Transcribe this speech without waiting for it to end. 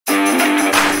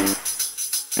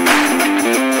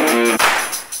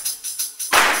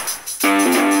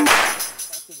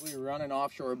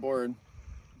offshore board,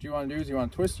 what you want to do is you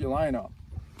want to twist your line up.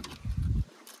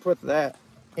 Put that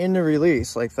in the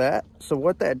release like that. So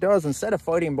what that does, instead of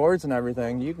fighting boards and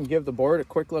everything, you can give the board a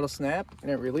quick little snap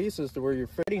and it releases to where you're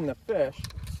fitting the fish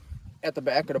at the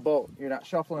back of the boat. You're not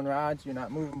shuffling rods, you're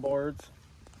not moving boards.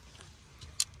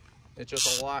 It's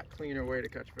just a lot cleaner way to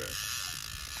catch fish.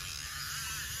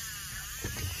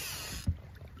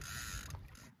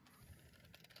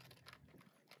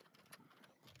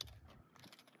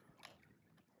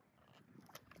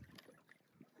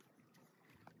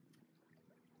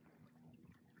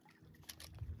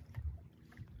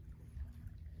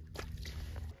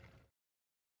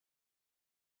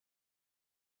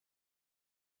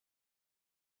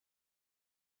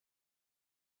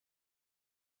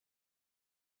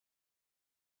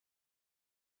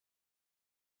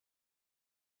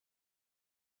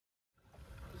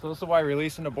 So this is why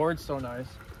releasing the board's so nice.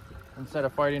 Instead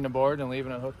of fighting the board and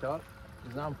leaving it hooked up,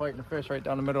 because now I'm fighting the fish right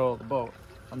down the middle of the boat.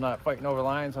 I'm not fighting over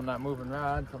lines, I'm not moving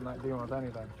rods, I'm not dealing with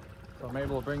anything. So I'm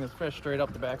able to bring this fish straight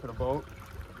up the back of the boat.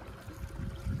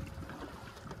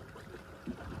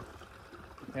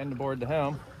 Hand the board to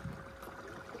him.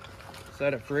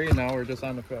 Set it free, and now we're just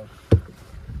on the fish.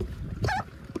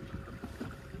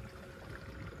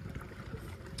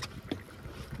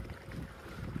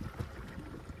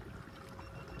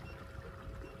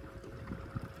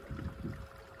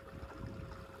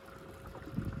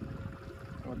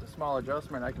 With the small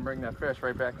adjustment, I can bring that fish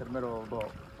right back to the middle of the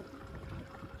boat.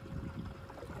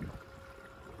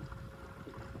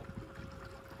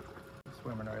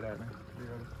 Swimming right at me.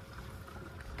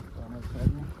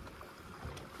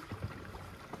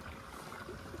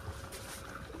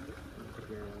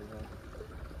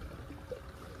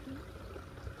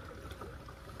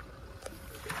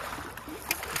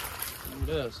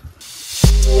 There it is.